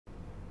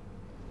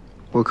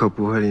我可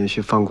不会连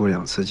续放过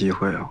2次机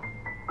会哦。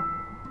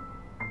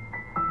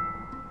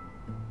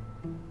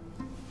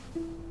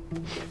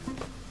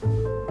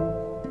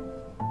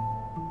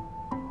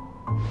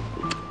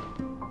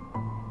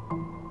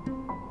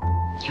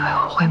你以为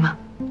我会吗？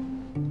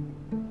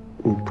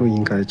你不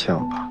应该这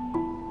样吧？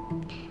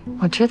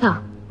我知道，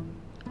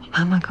我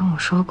妈妈跟我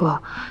说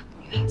过，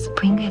女孩子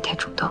不应该太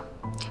主动，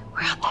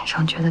会让男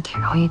生觉得太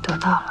容易得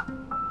到了。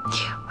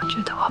我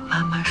觉得我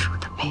妈妈说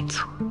的没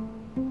错，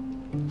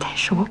但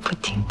是我不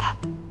听她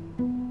的。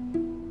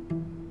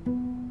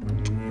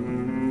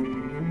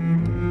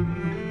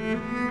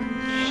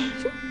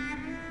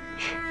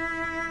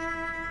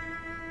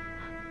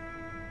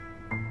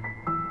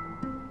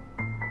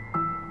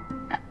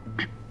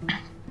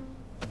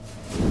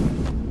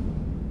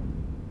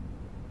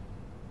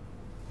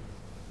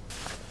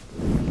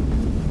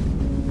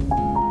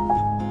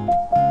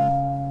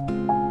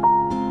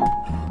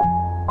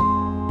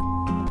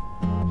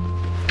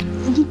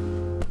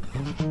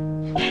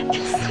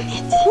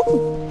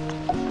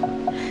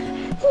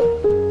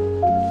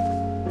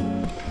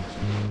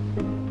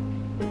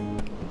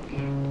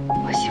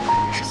我喜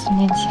欢的是苏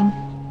念青，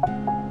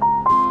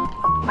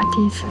我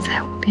第一次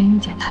在湖边遇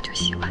见他就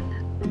喜欢他。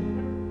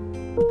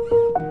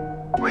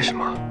为什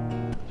么？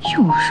又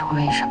是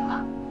为什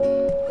么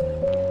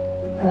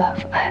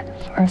 ？Love at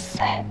first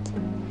sight。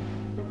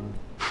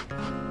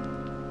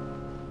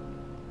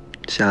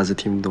瞎子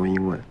听不懂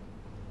英文。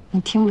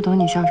你听不懂，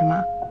你笑什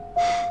么？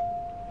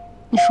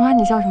你说话，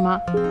你笑什么？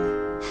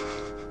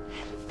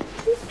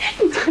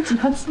你这几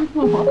条欺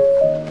负我？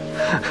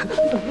你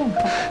怎么这么坏？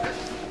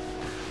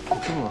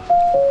这么？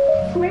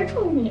我没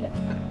冲你。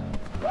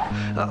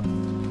啊！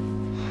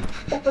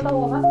找不到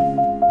我吗？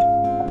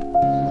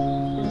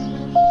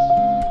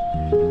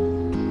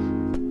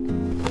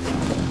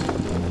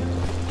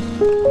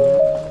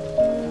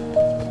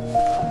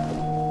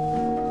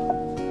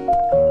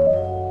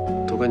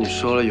都跟你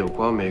说了，有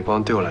光没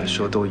光对我来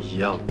说都一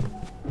样。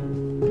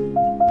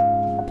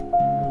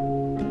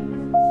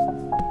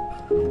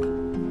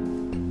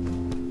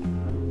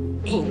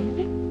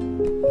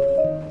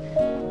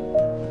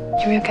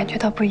有没有感觉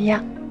到不一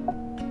样？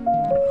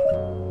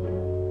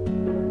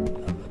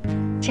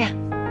这样，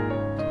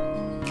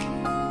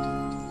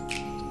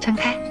张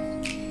开，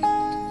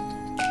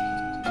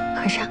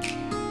合上，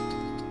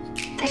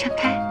再张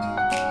开。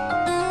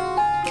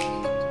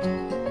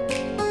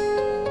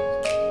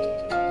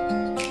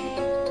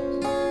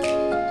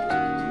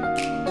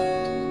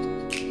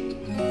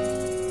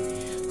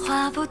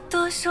话不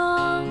多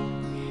说，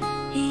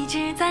一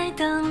直在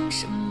等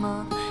什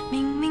么？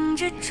冥冥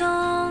之中。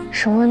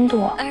是温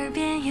度。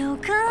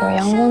有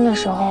阳光的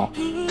时候，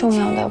重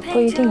要的不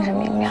一定是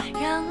明亮，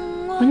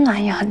温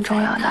暖也很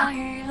重要的。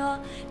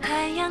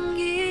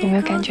有没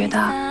有感觉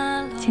到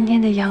今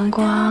天的阳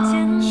光好热？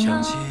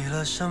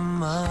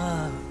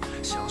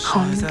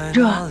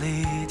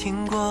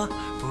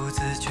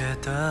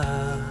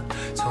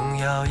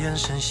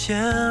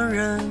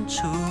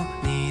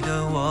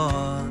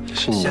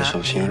是你的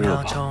手心热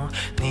吧？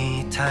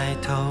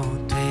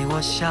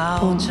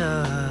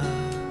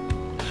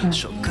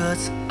说歌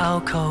词拗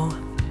口，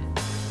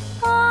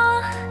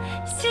我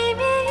熄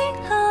灭银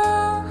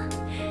河，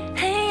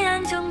黑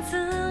暗中自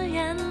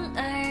然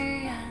而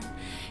然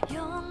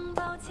拥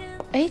抱前。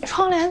哎，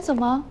窗帘怎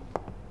么？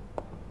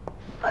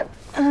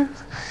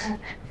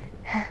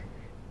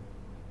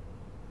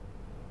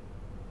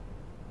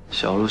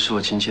小璐是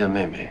我亲戚的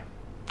妹妹，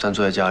暂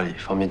住在家里，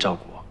方便照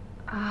顾我。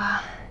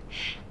啊，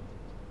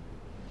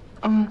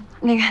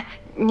那个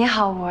你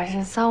好，我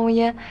是桑无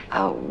烟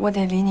啊，我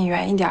得离你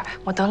远一点，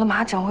我得了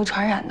麻疹会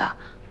传染的。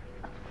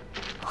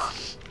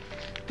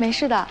没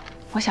事的，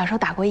我小时候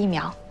打过疫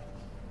苗。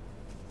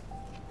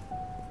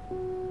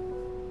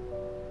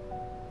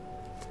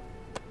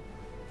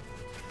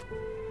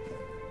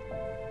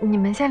你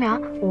们先聊，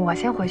我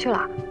先回去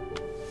了。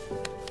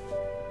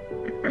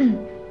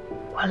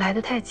我来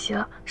的太急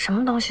了，什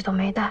么东西都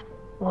没带，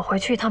我回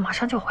去一趟，马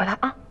上就回来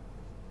啊。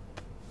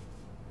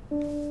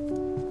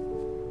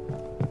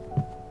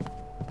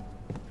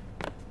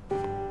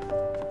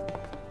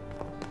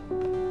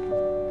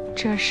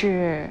这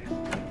是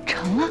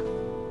成了。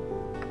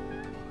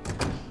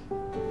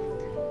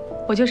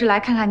我就是来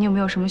看看你有没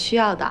有什么需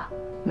要的，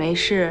没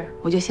事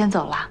我就先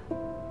走了。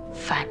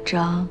反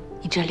正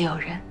你这里有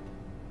人。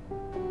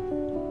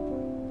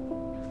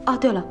哦，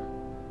对了，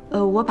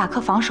我把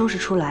客房收拾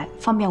出来，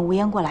方便无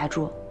烟过来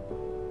住。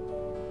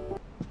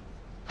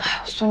哎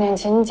呦，苏念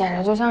琴，你简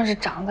直就像是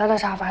长在了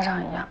沙发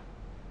上一样。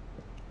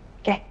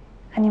给，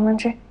喝柠檬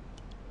汁。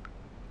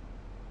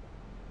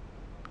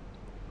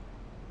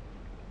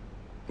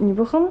你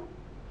不喝吗？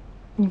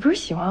你不是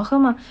喜欢喝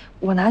吗？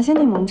我拿鲜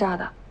柠檬榨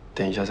的。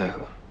等一下再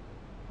喝。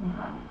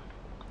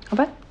好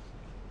吧。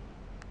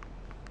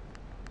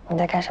你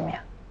在干什么呀？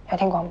要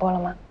听广播了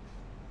吗？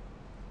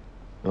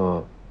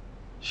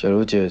小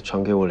茹姐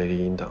传给我了一个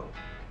音档，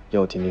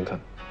要我听听看。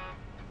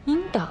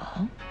音档？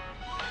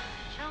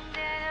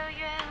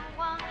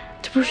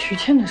这不是许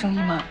倩的声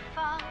音吗？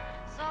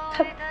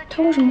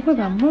她为什么会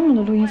把默默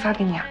的录音发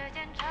给你啊？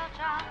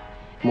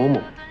某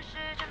某。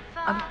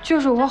啊，就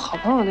是我好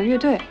朋友的乐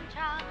队，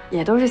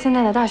也都是现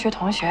在的大学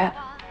同学。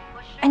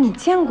哎，你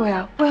见过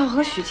呀？魏浩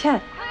和许倩，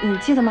你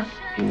记得吗？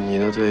你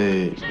那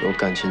对有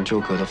感情纠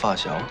葛的发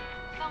小？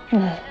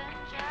嗯。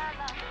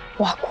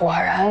哇，果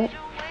然，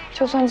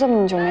就算这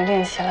么久没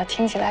练习了，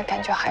听起来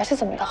感觉还是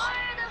这么的好。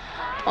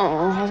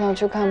好想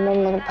去看默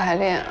默的排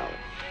练啊！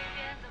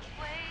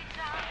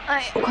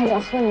哎，快点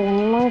喝你的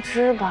柠檬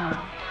汁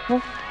吧。